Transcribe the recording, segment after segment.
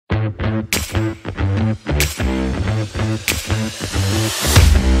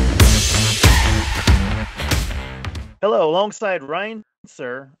Hello, alongside Ryan,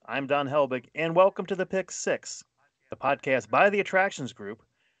 sir, I'm Don Helbig, and welcome to the Pick Six, the podcast by the Attractions Group,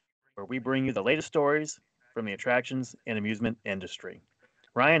 where we bring you the latest stories from the attractions and amusement industry.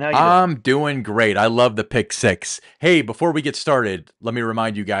 Ryan, how you doing? I'm doing great. I love the pick six. Hey, before we get started, let me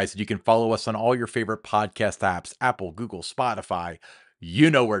remind you guys that you can follow us on all your favorite podcast apps: Apple, Google, Spotify.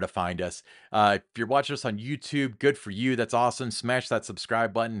 You know where to find us. If you're watching us on YouTube, good for you. That's awesome. Smash that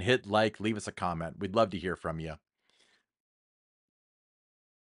subscribe button, hit like, leave us a comment. We'd love to hear from you.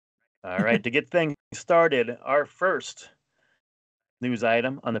 All right, to get things started, our first news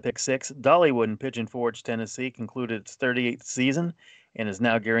item on the Pick Six: Dollywood in Pigeon Forge, Tennessee, concluded its 38th season and is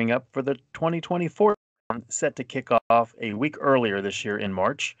now gearing up for the 2024 one, set to kick off a week earlier this year in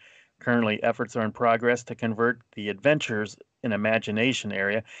March. Currently, efforts are in progress to convert the Adventures in Imagination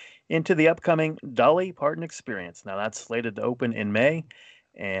area into the upcoming Dolly Parton experience. Now, that's slated to open in May.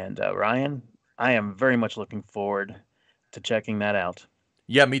 And Ryan, I am very much looking forward to checking that out.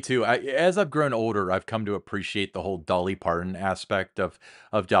 Yeah, me too. As I've grown older, I've come to appreciate the whole Dolly Parton aspect of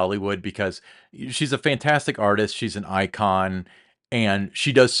Dollywood because she's a fantastic artist. She's an icon, and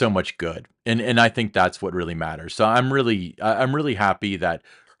she does so much good. And I think that's what really matters. So I'm really happy that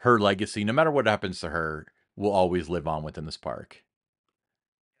her legacy, no matter what happens to her, will always live on within this park.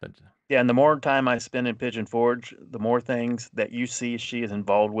 But- Yeah, and the more time I spend in Pigeon Forge, the more things that you see she is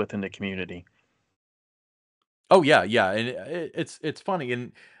involved with in the community. oh yeah, yeah, and it's funny,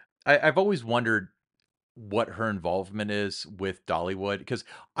 and I've always wondered what her involvement is with Dollywood, because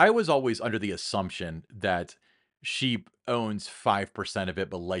I was always under the assumption that she owns 5% of it,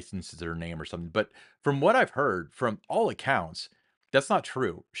 but licenses her name or something. But from what I've heard, from all accounts, that's not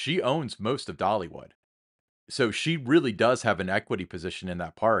true. She owns most of Dollywood. So she really does have an equity position in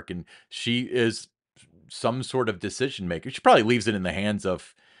that park, and she is some sort of decision maker. She probably leaves it in the hands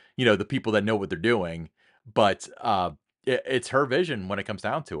of, the people that know what they're doing, but it's her vision when it comes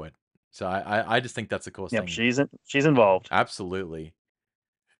down to it. So I just think that's the coolest Yep, thing. she's involved. Absolutely.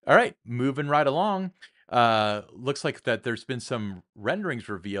 All right, moving right along. Looks like that there's been some renderings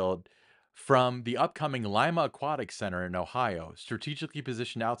revealed from the upcoming Lima Aquatic Center in Ohio, strategically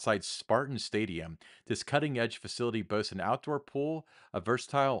positioned outside Spartan Stadium. This cutting-edge facility boasts an outdoor pool, a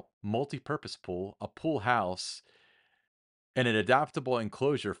versatile multi-purpose pool, a pool house, and an adaptable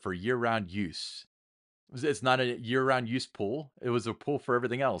enclosure for year-round use. It's not a year-round use pool. It was a pool for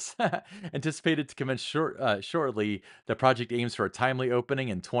everything else. Anticipated to commence shortly, the project aims for a timely opening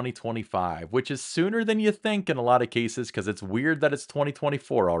in 2025, which is sooner than you think in a lot of cases because it's weird that it's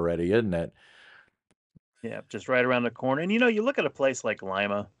 2024 already, isn't it? Yeah, just right around the corner. And you look at a place like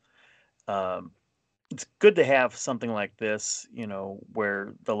Lima, um, it's good to have something like this,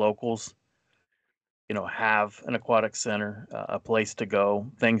 where the locals, have an aquatic center, a place to go,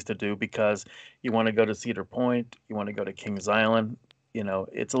 things to do, because you want to go to Cedar Point, you want to go to Kings Island.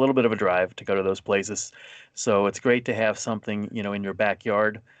 It's a little bit of a drive to go to those places. So it's great to have something, in your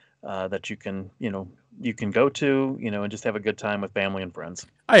backyard that you can go to, and just have a good time with family and friends.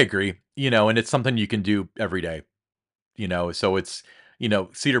 I agree. And it's something you can do every day. So it's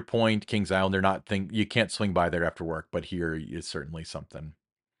Cedar Point, Kings Island. They're not thing you can't swing by there after work, but here is certainly something.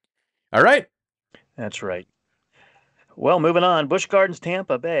 All right. That's right. Well, moving on, Busch Gardens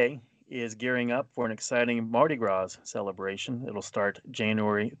Tampa Bay is gearing up for an exciting Mardi Gras celebration. It'll start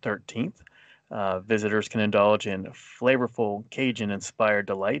January 13th. Visitors can indulge in flavorful Cajun inspired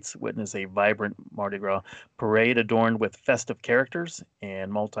delights, witness a vibrant Mardi Gras parade adorned with festive characters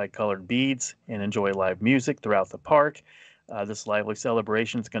and multicolored beads, and enjoy live music throughout the park. This lively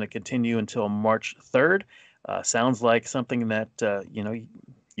celebration is going to continue until March 3rd. Sounds like something that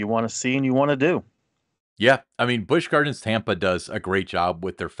you want to see and you want to do. Yeah, I mean, Busch Gardens Tampa does a great job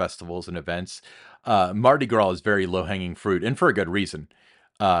with their festivals and events. Mardi Gras is very low hanging fruit, and for a good reason.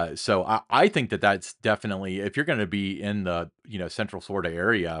 So I think that that's definitely, if you're going to be in the Central Florida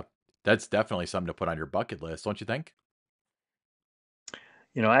area, that's definitely something to put on your bucket list, don't you think?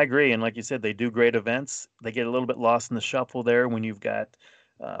 I agree. And like you said, they do great events. They get a little bit lost in the shuffle there when you've got,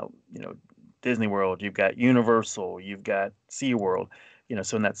 uh, you know, Disney World, you've got Universal, you've got SeaWorld.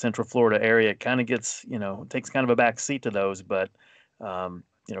 So in that Central Florida area, it kind of gets, takes kind of a back seat to those, but,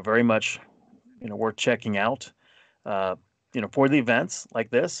 very much, worth checking out, uh, for the events like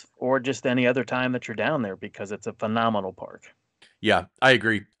this or just any other time that you're down there because it's a phenomenal park. Yeah, I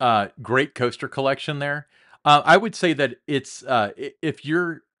agree. Great coaster collection there. I would say that it's if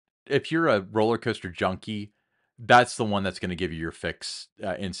you're a roller coaster junkie, that's the one that's going to give you your fix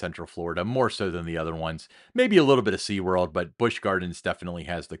in Central Florida, more so than the other ones. Maybe a little bit of SeaWorld, but Busch Gardens definitely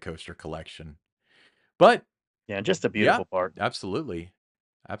has the coaster collection. But Yeah, just a Yeah, beautiful park. absolutely.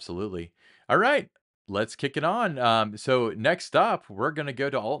 Absolutely. All right, let's kick it on. So next up, we're going to go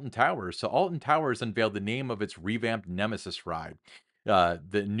to Alton Towers. So Alton Towers unveiled the name of its revamped Nemesis ride.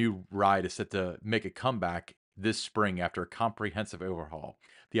 The new ride is set to make a comeback this spring after a comprehensive overhaul.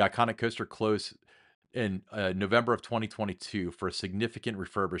 The iconic coaster closed in November of 2022 for a significant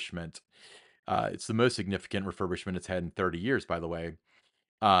refurbishment. It's the most significant refurbishment it's had in 30 years, by the way.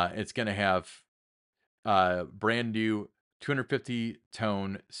 It's going to have brand new 250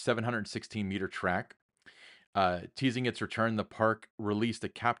 tone, 716-meter track. Teasing its return, the park released a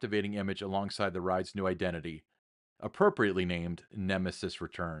captivating image alongside the ride's new identity, appropriately named Nemesis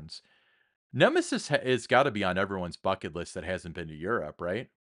Returns. Nemesis has got to be on everyone's bucket list that hasn't been to Europe, right?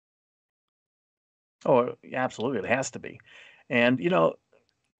 Oh, yeah, absolutely, it has to be. And,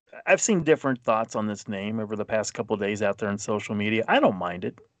 I've seen different thoughts on this name over the past couple of days out there on social media. I don't mind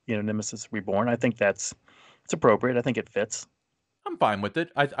it, Nemesis Reborn. I think it's appropriate. I think it fits. I'm fine with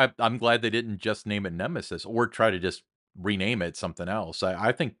it. I'm glad they didn't just name it Nemesis or try to just rename it something else.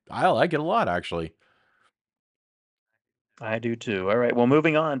 I think I like it a lot, actually. I do too. All right, well,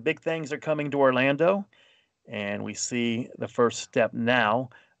 moving on. Big things are coming to Orlando, and we see the first step now.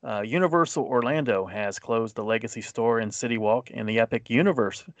 Universal Orlando has closed the Legacy Store in City Walk, and the Epic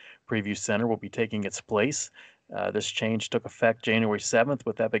Universe Preview Center will be taking its place. This change took effect January 7th,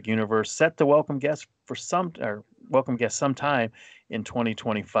 with Epic Universe set to welcome guests sometime in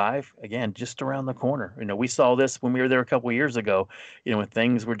 2025. Again, just around the corner. We saw this when we were there a couple of years ago. When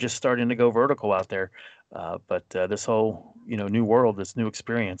things were just starting to go vertical out there. But this whole new world, this new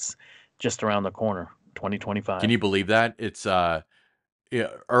experience, just around the corner, Can 2025. you believe that? It's yeah,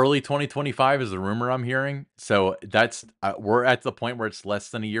 early 2025 is the rumor I'm hearing. So that's we're at the point where it's less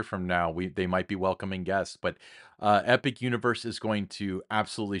than a year from now. They might be welcoming guests, but Epic Universe is going to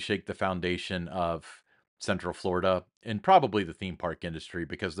absolutely shake the foundation of Central Florida and probably the theme park industry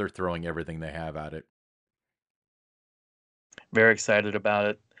because they're throwing everything they have at it. Very excited about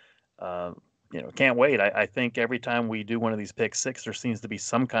it. Uh, can't wait. I think every time we do one of these pick six, there seems to be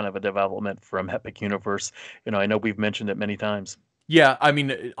some kind of a development from Epic Universe. I know we've mentioned it many times. Yeah, I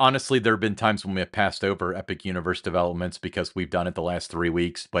mean, honestly, there have been times when we have passed over Epic Universe developments because we've done it the last 3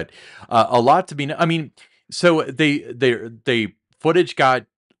 weeks, but a lot to be. I mean, so they footage got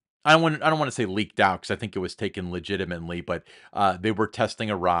I don't want to say leaked out because I think it was taken legitimately, but they were testing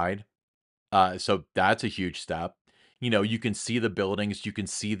a ride, so that's a huge step. You can see the buildings, you can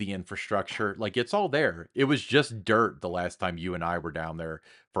see the infrastructure, like it's all there. It was just dirt the last time you and I were down there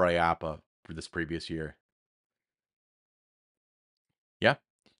for IAPA for this previous year. Yeah.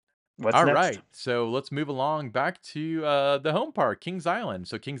 What's All next? right, so let's move along back to the home park, Kings Island.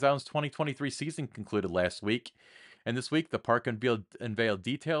 So Kings Island's 2023 season concluded last week, and this week the park unveiled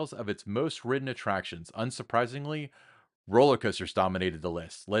details of its most ridden attractions. Unsurprisingly, roller coasters dominated the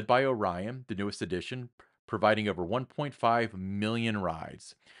list, led by Orion, the newest addition, providing over 1.5 million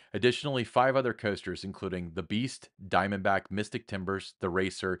rides. Additionally, five other coasters, including the Beast, Diamondback, Mystic Timbers, the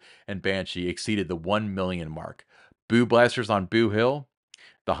Racer, and Banshee, exceeded the 1 million mark. Boo Blasters on Boo Hill,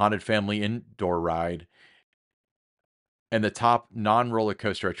 the Haunted Family indoor ride, and the top non roller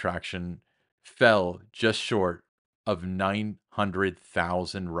coaster attraction fell just short of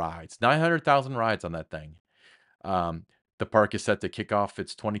 900,000 rides. 900,000 rides on that thing. Um, the park is set to kick off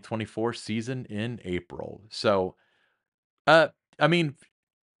its 2024 season in April. So, uh, I mean,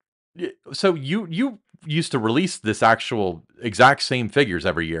 so you used to release this actual exact same figures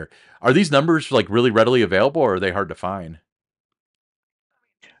every year. Are these numbers like really readily available, or are they hard to find?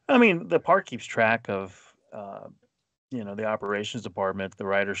 I mean, the park keeps track of the operations department, the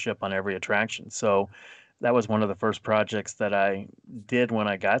ridership on every attraction. So that was one of the first projects that I did when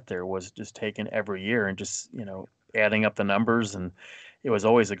I got there, was just taking every year and just adding up the numbers. And it was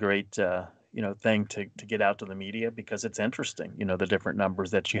always a great thing to get out to the media, because it's interesting, the different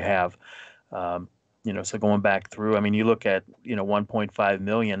numbers that you have. um, so going back through, I mean, you look at 1.5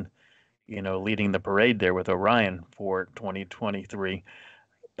 million, leading the parade there with Orion for 2023.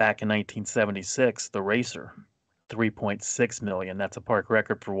 Back in 1976, the Racer, 3.6 million. That's a park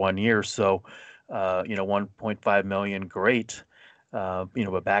record for 1 year. So, 1.5 million, great.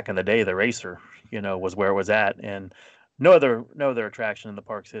 But back in the day, the Racer, was where it was at, and no other attraction in the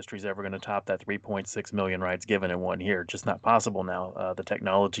park's history is ever going to top that 3.6 million rides given in 1 year. Just not possible now. The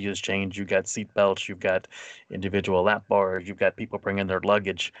technology has changed. You've got seat belts, you've got individual lap bars, you've got people bringing their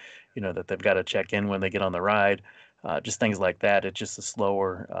luggage, that they've got to check in when they get on the ride. Just things like that. It's just a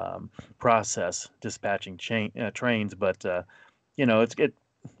slower process dispatching trains, but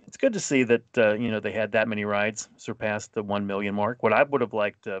it's good to see that they had that many rides surpass the 1 million mark. What I would have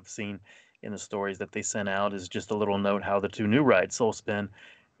liked to have seen in the stories that they sent out is just a little note how the two new rides, Soul Spin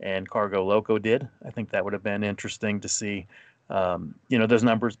and Cargo Loco, did. I think that would have been interesting to see, those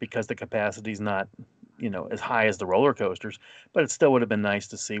numbers because the capacity is not, as high as the roller coasters, but it still would have been nice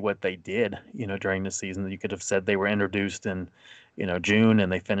to see what they did, during the season. You could have said they were introduced in, June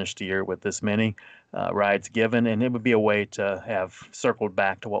and they finished the year with this many rides given, and it would be a way to have circled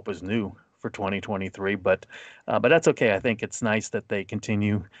back to what was new for 2023. But that's okay. I think it's nice that they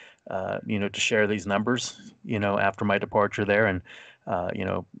continue, to share these numbers, after my departure there, and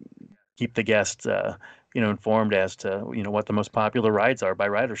keep the guests, informed as to what the most popular rides are by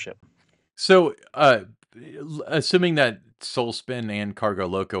ridership. So, assuming that Soul Spin and Cargo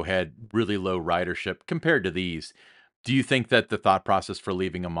Loco had really low ridership compared to these, do you think that the thought process for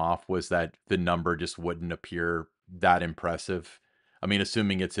leaving them off was that the number just wouldn't appear that impressive? I mean,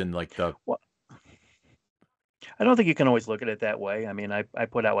 assuming it's in like the Well, I don't think you can always look at it that way. I mean, I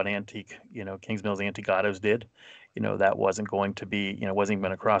put out what Antique, Kings Mills Antique Autos did. That wasn't going to be, wasn't even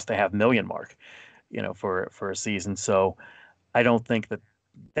going to cross the 500,000 mark, for a season. So I don't think that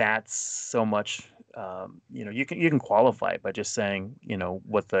that's so much. You can qualify it by just saying,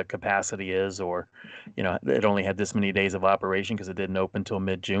 what the capacity is, or, it only had this many days of operation because it didn't open until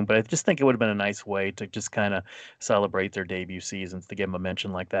mid-June. But I just think it would have been a nice way to just kind of celebrate their debut seasons to give them a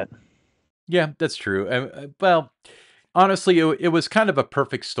mention like that. yeah, that's true. Well, honestly, it was kind of a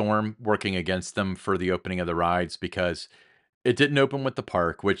perfect storm working against them for the opening of the rides because it didn't open with the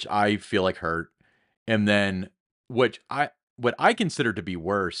park, which I feel like hurt. And then which I what I consider to be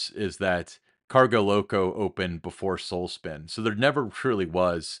worse is that Cargo Loco opened before Soul Spin. So there never truly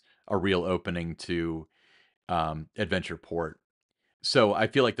was a real opening to Adventure Port. So I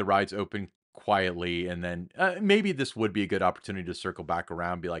feel like the rides open quietly and then maybe this would be a good opportunity to circle back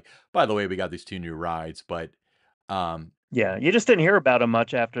around be like, by the way, we got these two new rides, but um Yeah, you just didn't hear about them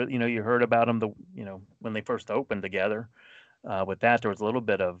much after, you heard about them when they first opened together. With that, there was a little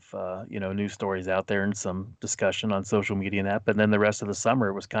bit of, news stories out there and some discussion on social media and that, but then the rest of the summer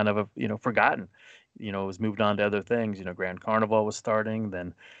it was kind of, forgotten. It was moved on to other things. Grand Carnival was starting.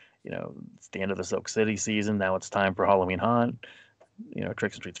 Then, it's the end of the Silk City season. Now it's time for Halloween Haunt.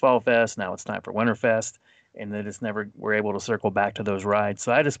 Tricks and Treats Fall Fest. Now it's time for Winterfest, and then it's never we're able to circle back to those rides.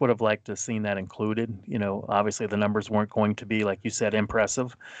 So I just would have liked to have seen that included. Obviously the numbers weren't going to be like you said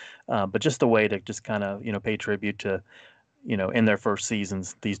impressive, but just a way to just kind of pay tribute to in their first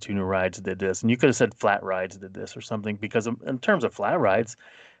seasons these two new rides did this, and you could have said flat rides did this or something because in terms of flat rides,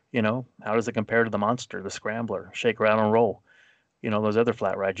 how does it compare to the Monster, the Scrambler, Shake, Rattle, and Roll? Those other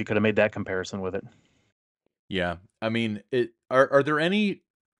flat rides. You could have made that comparison with it. yeah. I mean, are there any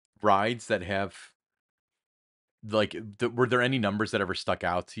rides that have like, were there any numbers that ever stuck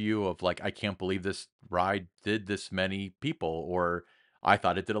out to you of like, I can't believe this ride did this many people, or I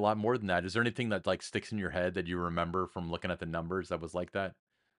thought it did a lot more than that? Is there anything that like sticks in your head that you remember from looking at the numbers that was like that?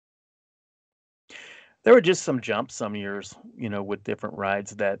 There were just some jumps some years, with different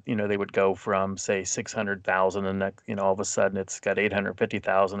rides that, they would go from say 600,000 and that, all of a sudden it's got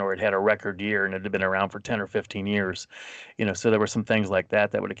 850,000, or it had a record year and it had been around for 10 or 15 years. So there were some things like that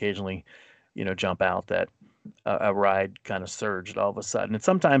that would occasionally, jump out that a ride kind of surged all of a sudden. And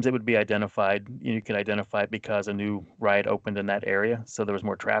sometimes it would be identified, you could identify it because a new ride opened in that area. So there was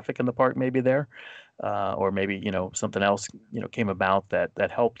more traffic in the park maybe there. Or maybe, something else, came about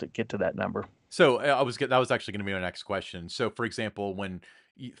that helped it get to that number. So that was actually going to be my next question. So, for example, when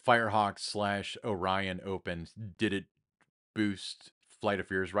Firehawk slash Orion opened, did it boost Flight of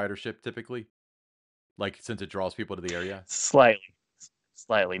Fear's ridership typically? Like, since it draws people to the area? Slightly,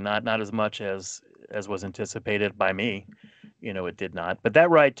 slightly, not as much as was anticipated by me. It did not. But that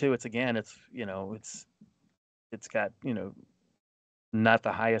ride too, it's again, it's got, not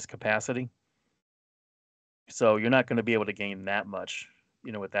the highest capacity. So you're not going to be able to gain that much,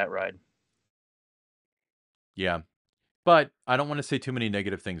 with that ride. Yeah. But I don't want to say too many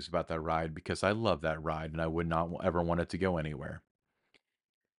negative things about that ride because I love that ride and I would not ever want it to go anywhere.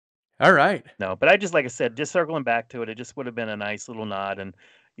 All right. No, but I just like I said, just circling back to it, it just would have been a nice little nod. And,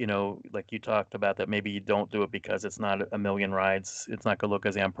 like you talked about that maybe you don't do it because it's not a million rides. It's not gonna look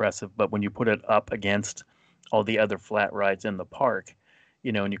as impressive. But when you put it up against all the other flat rides in the park,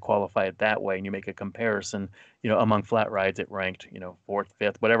 and you qualify it that way and you make a comparison, among flat rides it ranked, fourth,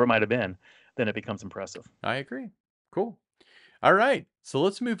 fifth, whatever it might have been, then it becomes impressive. I agree. Cool. All right. So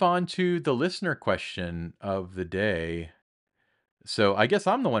let's move on to the listener question of the day. So I guess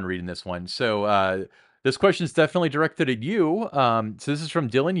I'm the one reading this one. So this question is definitely directed at you. So this is from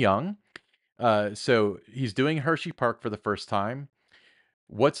Dylan Young. So he's doing Hershey Park for the first time.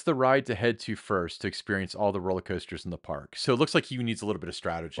 What's the ride to head to first to experience all the roller coasters in the park? So it looks like you needs a little bit of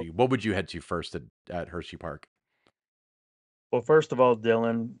strategy. What would you head to first at Hershey Park? Well, first of all,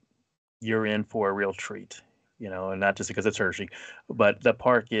 Dylan, you're in for a real treat, and not just because it's Hershey, but the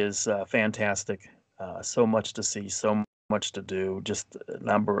park is fantastic. So much to see, so much to do. Just a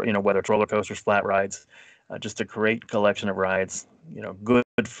number, whether it's roller coasters, flat rides, just a great collection of rides. Good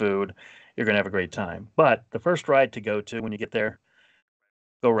food. You're gonna have a great time. But the first ride to go to when you get there,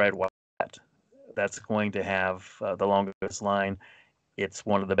 go ride Wildcat. That's going to have the longest line. It's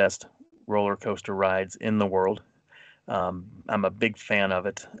one of the best roller coaster rides in the world. I'm a big fan of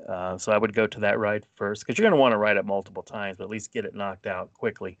it. So I would go to that ride first because you're going to want to ride it multiple times, but at least get it knocked out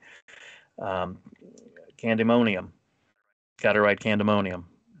quickly. Um, Candemonium, got to ride Candemonium.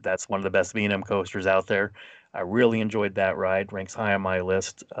 That's one of the best V&M coasters out there. I really enjoyed that ride, ranks high on my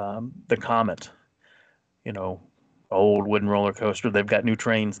list. The Comet, you know, old wooden roller coaster. They've got new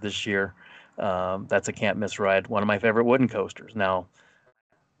trains this year. That's a can't miss ride. One of my favorite wooden coasters. Now,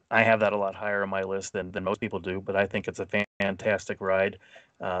 I have that a lot higher on my list than most people do, but I think it's a fantastic ride.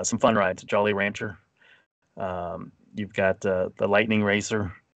 Some fun rides, Jolly Rancher. You've got the Lightning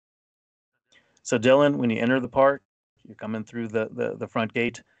Racer. So Dylan, when you enter the park, you're coming through the front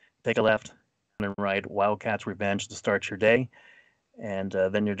gate, take a left and ride Wildcats Revenge to start your day. And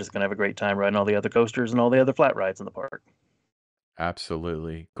then you're just going to have a great time riding all the other coasters and all the other flat rides in the park.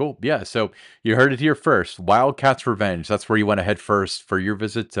 Absolutely. Cool. Yeah. So you heard it here first. Wildcats Revenge. That's where you want to head first for your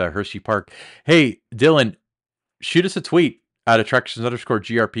visit to Hershey Park. Hey, Dylan, shoot us a tweet at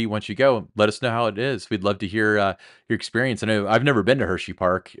attractions_GRP once you go. Let us know how it is. We'd love to hear your experience. I know I've never been to Hershey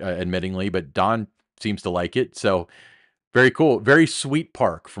Park, admittingly, but Don seems to like it. So very cool. Very sweet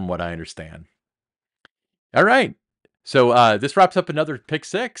park, from what I understand. All right. So this wraps up another Pick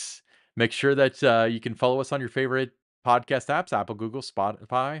Six. Make sure that you can follow us on your favorite podcast apps: Apple, Google,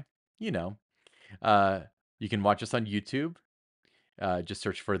 Spotify. You know, uh, you can watch us on YouTube. Just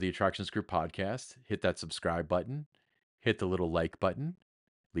search for the Attractions Group podcast. Hit that subscribe button. Hit the little like button.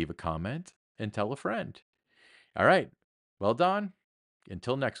 Leave a comment and tell a friend. All right. Well done.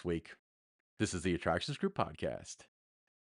 Until next week. This is the Attractions Group podcast.